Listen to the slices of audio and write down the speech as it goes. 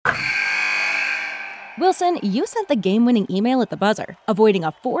Wilson, you sent the game-winning email at the buzzer, avoiding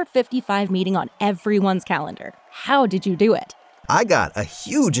a 4:55 meeting on everyone's calendar. How did you do it? I got a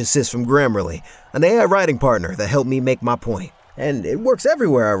huge assist from Grammarly, an AI writing partner that helped me make my point. And it works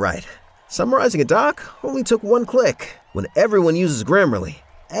everywhere I write. Summarizing a doc only took one click. When everyone uses Grammarly,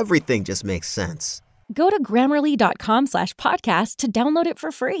 everything just makes sense. Go to Grammarly.com/podcast to download it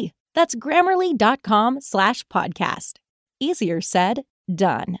for free. That's Grammarly.com/podcast. Easier said,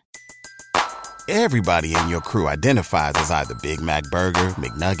 done. Everybody in your crew identifies as either Big Mac Burger,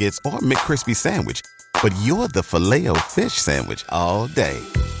 McNuggets, or McCrispy Sandwich. But you're the Filet-O-Fish Sandwich all day.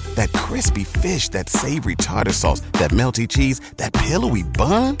 That crispy fish, that savory tartar sauce, that melty cheese, that pillowy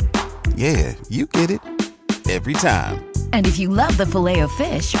bun. Yeah, you get it. Every time. And if you love the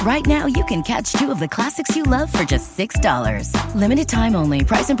Filet-O-Fish, right now you can catch two of the classics you love for just $6. Limited time only.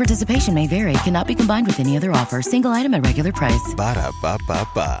 Price and participation may vary. Cannot be combined with any other offer. Single item at regular price.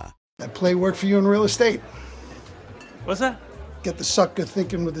 Ba-da-ba-ba-ba. That play work for you in real estate? What's that? Get the sucker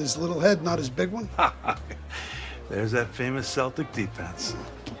thinking with his little head, not his big one? There's that famous Celtic defense.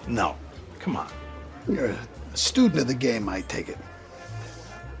 No, come on. You're a student of the game, I take it.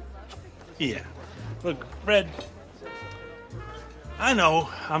 Yeah. Look, Fred, I know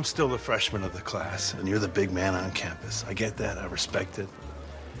I'm still the freshman of the class, and you're the big man on campus. I get that, I respect it.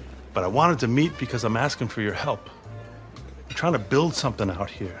 But I wanted to meet because I'm asking for your help. I'm trying to build something out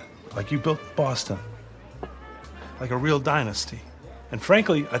here, like you built Boston. Like a real dynasty. And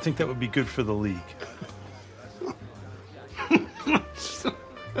frankly, I think that would be good for the league.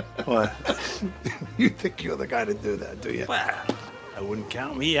 What? You think you're the guy to do that, do you? Well, I wouldn't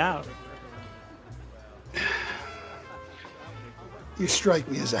count me out. You strike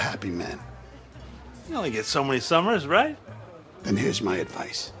me as a happy man. You only get so many summers, right? Then here's my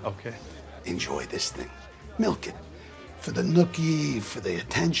advice. Okay. Enjoy this thing. Milk it. For the nookie, for the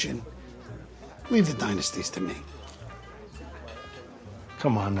attention. Leave the dynasties to me.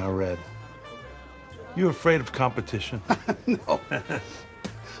 Come on now, Red. You afraid of competition? No.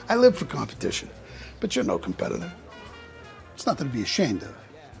 I live for competition, but you're no competitor. It's nothing to be ashamed of.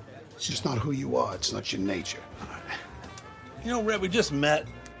 It's just not who you are. It's not your nature. You know, Red, we just met.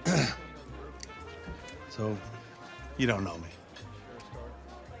 So, you don't know me.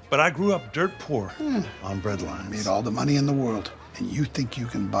 But I grew up dirt poor on bread lines. Made all the money in the world, and you think you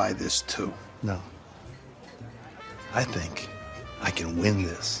can buy this too? No. I think I can win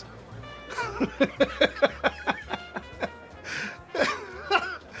this.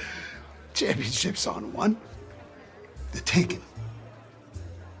 Championships aren't won. They're taken.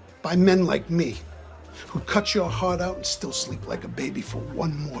 By men like me, who cut your heart out and still sleep like a baby for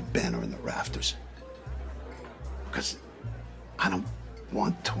one more banner in the rafters. Because I don't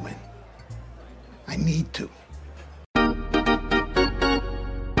want to win. I need to.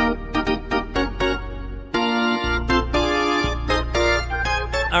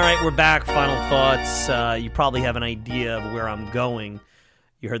 All right, we're back. Final thoughts. You probably have an idea of where I'm going.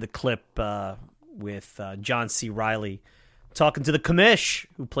 You heard the clip with John C. Reilly talking to the commish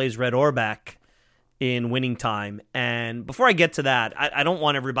who plays Red Auerbach in Winning Time. And before I get to that, I don't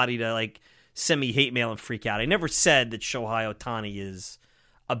want everybody to send me hate mail and freak out. I never said that Shohei Ohtani is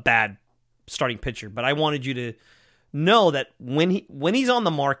a bad starting pitcher, but I wanted you to know that when he's on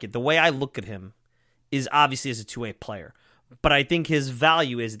the market, the way I look at him is obviously as a two-way player. But I think his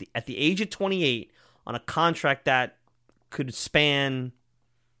value is at the age of 28 on a contract that could span,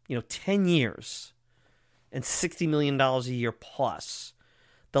 10 years and $60 million a year plus.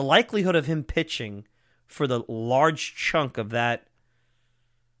 The likelihood of him pitching for the large chunk of that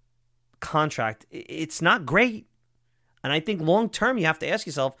contract, it's not great. And I think long term you have to ask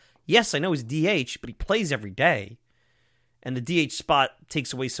yourself, yes, I know he's DH, but he plays every day. And the DH spot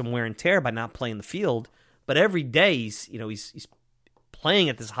takes away some wear and tear by not playing the field. But every day he's playing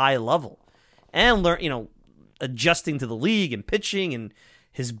at this high level and adjusting to the league and pitching and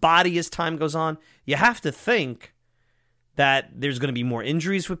his body as time goes on. You have to think that there's going to be more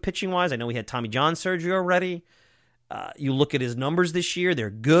injuries with pitching wise. I know he had Tommy John surgery already. You look at his numbers this year; they're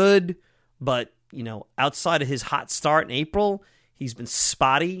good, but outside of his hot start in April, he's been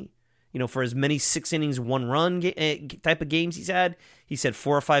spotty. For as many 6 innings, 1 run type of games he's had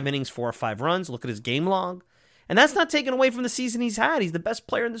 4 or 5 innings, 4 or 5 runs. Look at his game log. And that's not taken away from the season he's had. He's the best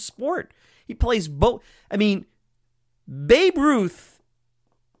player in the sport. He plays both. I mean, Babe Ruth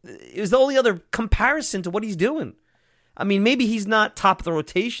is the only other comparison to what he's doing. I mean, maybe he's not top of the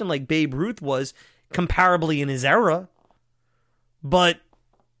rotation like Babe Ruth was comparably in his era. But,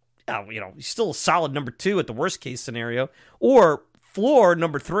 he's still a solid number 2 at the worst case scenario. Or floor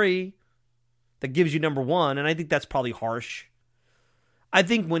number 3. That gives you number 1, and I think that's probably harsh. I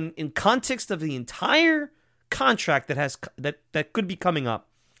think when in context of the entire contract that could be coming up,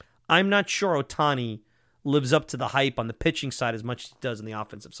 I'm not sure Ohtani lives up to the hype on the pitching side as much as he does on the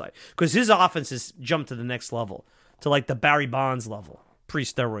offensive side. Because his offense has jumped to the next level, to like the Barry Bonds level.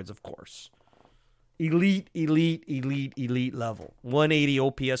 Pre-steroids, of course. Elite level. 180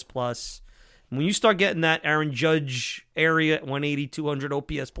 OPS plus. When you start getting that Aaron Judge area at 180, 200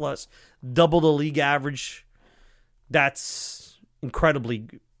 OPS plus, double the league average, that's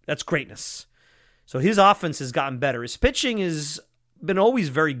greatness. So his offense has gotten better. His pitching has been always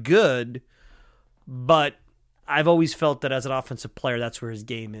very good, but I've always felt that as an offensive player, that's where his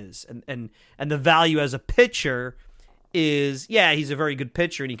game is. And the value as a pitcher is, yeah, he's a very good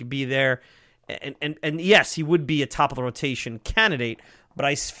pitcher and he could be there. And yes, he would be a top of the rotation candidate, but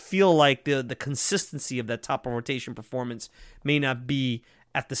I feel like the consistency of that top of rotation performance may not be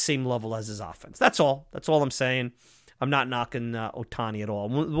at the same level as his offense. That's all. That's all I'm saying. I'm not knocking Ohtani at all.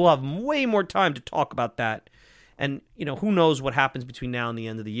 We'll have way more time to talk about that. And, who knows what happens between now and the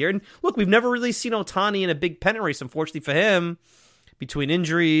end of the year. And look, we've never really seen Ohtani in a big pennant race, unfortunately for him, between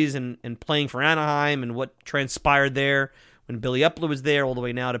injuries and playing for Anaheim and what transpired there when Billy Epler was there all the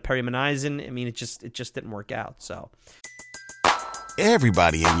way now to Perry Minasian. I mean, it just didn't work out. So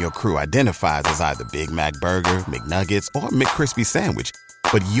Everybody in your crew identifies as either Big Mac Burger, McNuggets, or McCrispy Sandwich.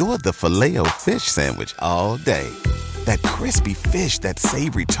 But you're the Filet-O-Fish Sandwich all day. That crispy fish, that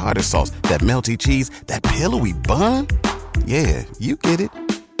savory tartar sauce, that melty cheese, that pillowy bun. Yeah, you get it.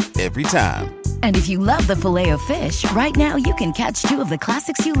 Every time. And if you love the Filet-O-Fish, right now you can catch two of the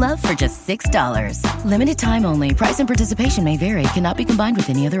classics you love for just $6. Limited time only. Price and participation may vary. Cannot be combined with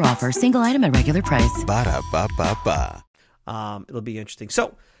any other offer. Single item at regular price. Ba-da-ba-ba-ba. It'll be interesting.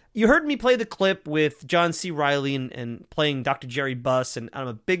 So you heard me play the clip with John C. Reilly and playing Dr. Jerry Buss, and I'm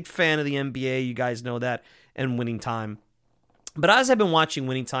a big fan of the NBA. You guys know that, and Winning Time. But as I've been watching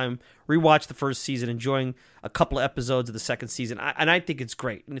Winning Time, rewatched the first season, enjoying a couple of episodes of the second season, I think it's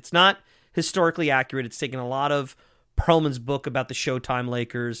great. And it's not historically accurate. It's taken a lot of Perlman's book about the Showtime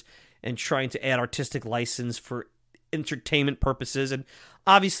Lakers and trying to add artistic license for entertainment purposes. And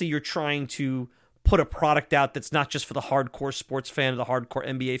obviously you're trying to put a product out that's not just for the hardcore sports fan or the hardcore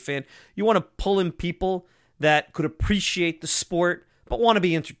NBA fan. You want to pull in people that could appreciate the sport but want to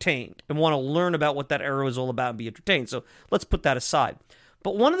be entertained and want to learn about what that era is all about and be entertained. So let's put that aside.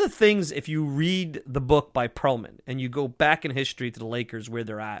 But one of the things, if you read the book by Perlman and you go back in history to the Lakers where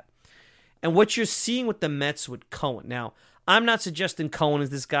they're at, and what you're seeing with the Mets with Cohen. Now, I'm not suggesting Cohen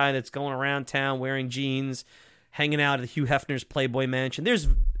is this guy that's going around town wearing jeans, hanging out at Hugh Hefner's Playboy Mansion. There's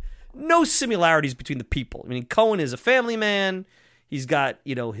no similarities between the people. I mean, Cohen is a family man. He's got,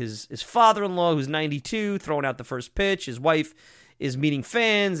 his father-in-law who's 92 throwing out the first pitch. His wife is meeting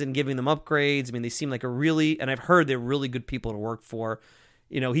fans and giving them upgrades. I mean, they seem like and I've heard they're really good people to work for.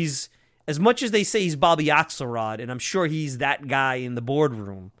 He's, as much as they say he's Bobby Axelrod, and I'm sure he's that guy in the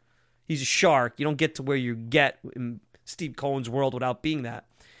boardroom, he's a shark. You don't get to where you get in Steve Cohen's world without being that.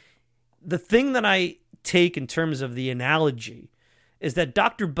 The thing that I take in terms of the analogy is that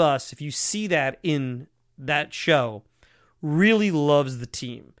Dr. Buss, if you see that in that show, really loves the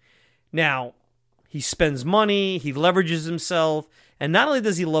team. Now, he spends money, he leverages himself, and not only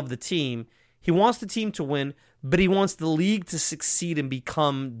does he love the team, he wants the team to win, but he wants the league to succeed and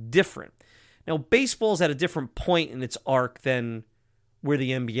become different. Now, baseball's at a different point in its arc than where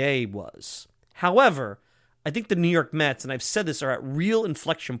the NBA was. However, I think the New York Mets, and I've said this, are at real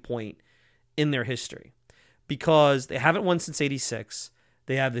inflection point in their history because they haven't won since 86.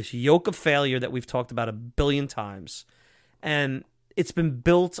 They have this yoke of failure that we've talked about a billion times, and it's been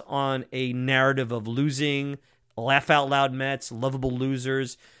built on a narrative of losing, laugh-out-loud Mets, lovable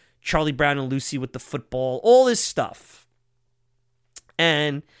losers, Charlie Brown and Lucy with the football, all this stuff.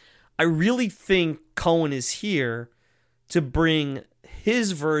 And I really think Cohen is here to bring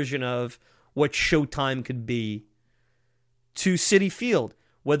his version of what Showtime could be to Citi Field,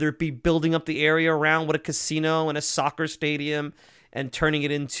 whether it be building up the area around with a casino and a soccer stadium and turning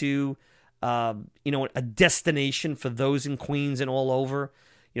it into a destination for those in Queens and all over,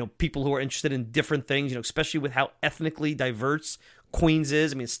 people who are interested in different things, especially with how ethnically diverse Queens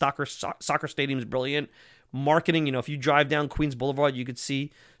is. I mean, soccer stadium is brilliant. Marketing, if you drive down Queens Boulevard, you could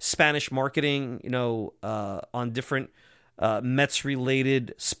see Spanish marketing, on different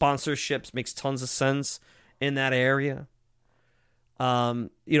Mets-related sponsorships. Makes tons of sense in that area.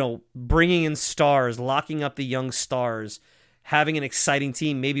 Bringing in stars, locking up the young stars, having an exciting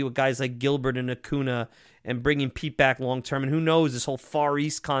team, maybe with guys like Gilbert and Acuna, and bringing Pete back long-term. And who knows, this whole Far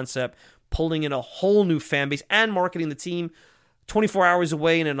East concept, pulling in a whole new fan base and marketing the team 24 hours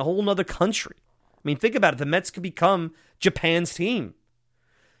away and in a whole other country. I mean, think about it. The Mets could become Japan's team.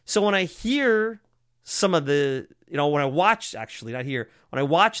 So when I hear some of the, when I watch, actually, not here, when I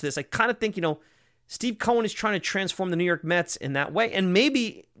watch this, I kind of think, Steve Cohen is trying to transform the New York Mets in that way. And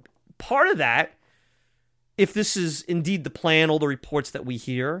maybe part of that, if this is indeed the plan, all the reports that we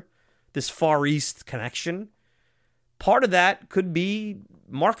hear, this Far East connection, part of that could be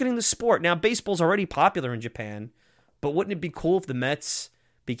marketing the sport. Now, baseball's already popular in Japan, but wouldn't it be cool if the Mets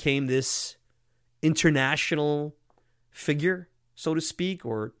became this international figure, so to speak,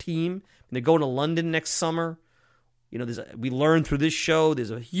 or team? And they're going to London next summer. We learned through this show, there's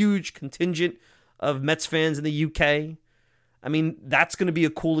a huge contingent of Mets fans in the UK. I mean, that's going to be a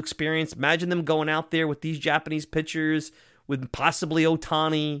cool experience. Imagine them going out there with these Japanese pitchers, with possibly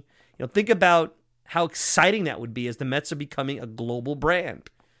Ohtani. Think about how exciting that would be as the Mets are becoming a global brand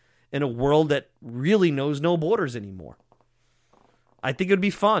in a world that really knows no borders anymore. I think it would be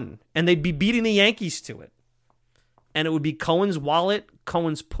fun. And they'd be beating the Yankees to it. And it would be Cohen's wallet,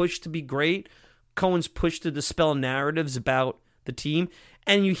 Cohen's push to be great, Cohen's push to dispel narratives about the team.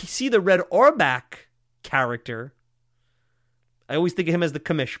 And you see the Red Auerbach character. I always think of him as the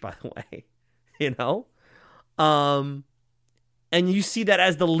commish, by the way. And you see that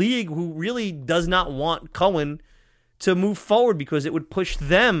as the league who really does not want Cohen to move forward because it would push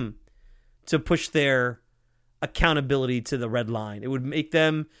them to push their accountability to the red line. It would make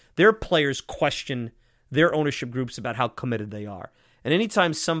their players question their ownership groups about how committed they are. And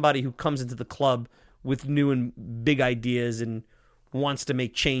anytime somebody who comes into the club with new and big ideas and wants to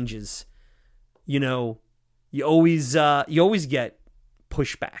make changes, you always get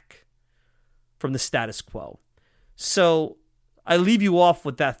pushback from the status quo. So I leave you off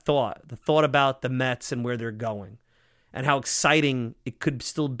with that thought, the thought about the Mets and where they're going and how exciting it could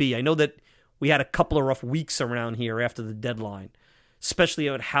still be. I know that we had a couple of rough weeks around here after the deadline, especially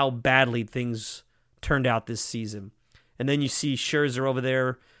about how badly things turned out this season. And then you see Scherzer over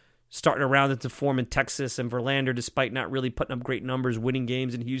there starting to round into form in Texas, and Verlander, despite not really putting up great numbers, winning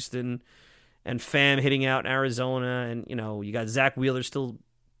games in Houston, and Pham hitting out in Arizona. And, you got Zach Wheeler still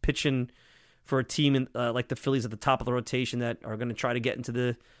pitching for a team like the Phillies at the top of the rotation that are going to try to get into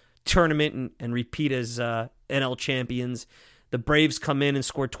the tournament and repeat as NL champions. The Braves come in and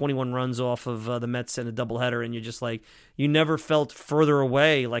score 21 runs off of the Mets in a doubleheader, and you're just like, you never felt further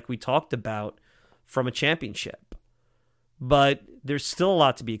away, like we talked about, from a championship. But there's still a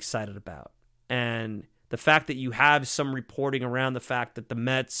lot to be excited about. And the fact that you have some reporting around the fact that the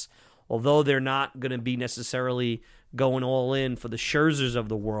Mets, although they're not going to be necessarily going all in for the Scherzers of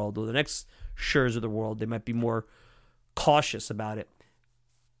the world or the next Scherzer of the world, they might be more cautious about it.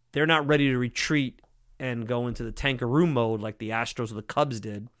 They're not ready to retreat and go into the tankaroo mode like the Astros or the Cubs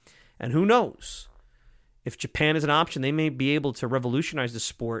did. And who knows? If Japan is an option, they may be able to revolutionize the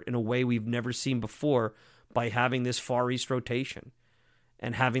sport in a way we've never seen before by having this Far East rotation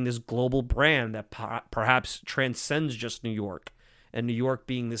and having this global brand that perhaps transcends just New York, and New York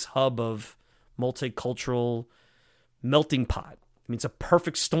being this hub of multicultural melting pot. I mean, it's a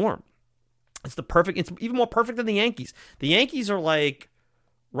perfect storm. It's even more perfect than the Yankees. The Yankees are like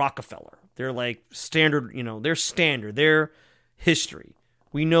Rockefeller. They're like standard, they're standard. They're history.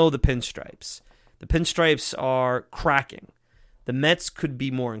 We know the pinstripes. The pinstripes are cracking. The Mets could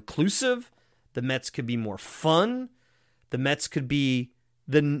be more inclusive. The Mets could be more fun. The Mets could be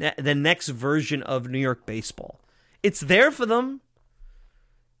the next version of New York baseball. It's there for them.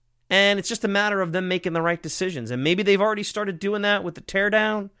 And it's just a matter of them making the right decisions. And maybe they've already started doing that with the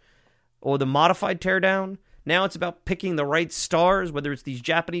teardown or the modified teardown. Now it's about picking the right stars, whether it's these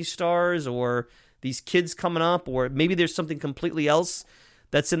Japanese stars or these kids coming up, or maybe there's something completely else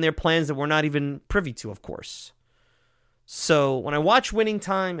that's in their plans that we're not even privy to, of course. So when I watch Winning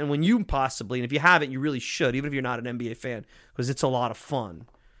Time, and when you possibly, and if you haven't, you really should, even if you're not an NBA fan, because it's a lot of fun.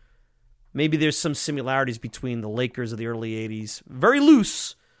 Maybe there's some similarities between the Lakers of the early 80s, very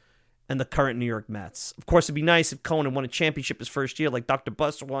loose, and the current New York Mets. Of course, it'd be nice if Cohen had won a championship his first year, like Dr.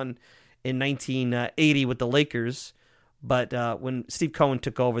 Buss won in 1980 with the Lakers. But when Steve Cohen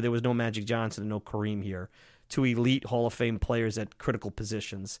took over, there was no Magic Johnson and no Kareem here. Two elite Hall of Fame players at critical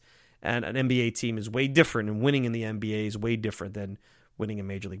positions. And an NBA team is way different, and winning in the NBA is way different than winning in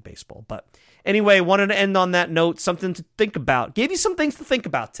Major League Baseball. But anyway, wanted to end on that note, something to think about. Gave you some things to think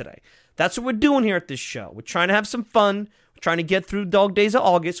about today. That's what we're doing here at this show. We're trying to have some fun. We're trying to get through Dog Days of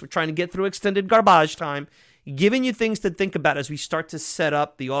August. We're trying to get through extended garbage time. Giving you things to think about as we start to set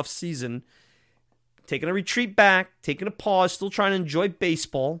up the off season. Taking a retreat back, taking a pause, still trying to enjoy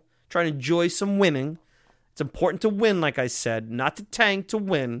baseball, trying to enjoy some winning. It's important to win, like I said, not to tank, to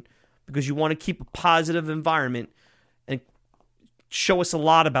win, because you want to keep a positive environment and show us a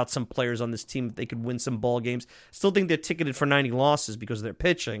lot about some players on this team if they could win some ball games. Still think they're ticketed for 90 losses because of their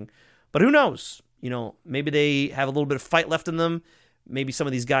pitching, but who knows? Maybe they have a little bit of fight left in them. Maybe some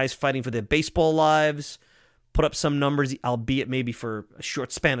of these guys fighting for their baseball lives put up some numbers, albeit maybe for a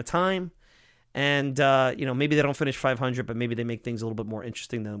short span of time. And, maybe they don't finish 500, but maybe they make things a little bit more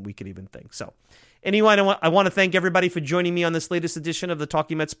interesting than we could even think. So anyway, I want to thank everybody for joining me on this latest edition of the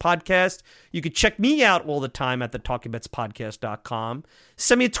Talking Mets podcast. You can check me out all the time at the TalkingMetsPodcast.com.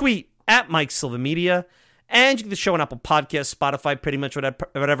 Send me a tweet at Mike Silva Media. And you can get the show on Apple Podcasts, Spotify, pretty much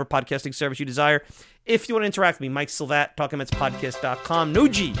whatever podcasting service you desire. If you want to interact with me, Mike Silva at TalkingMetsPodcast.com. No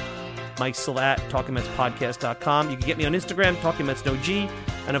G. Mike Silva at TalkingMetsPodcast.com. You can get me on Instagram, TalkingMetsNoG.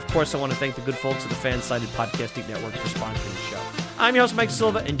 And, of course, I want to thank the good folks at the Fan-Sided Podcasting Network for sponsoring the show. I'm your host, Mike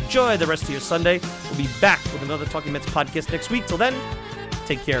Silva. Enjoy the rest of your Sunday. We'll be back with another Talking Mets podcast next week. Till then,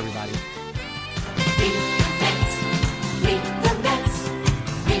 take care, everybody. Meet the Mets. Meet the Mets.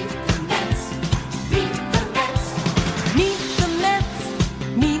 Meet the Mets. Meet the Mets. Meet the Mets.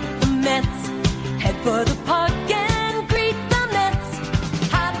 Meet the Mets. Head for the park.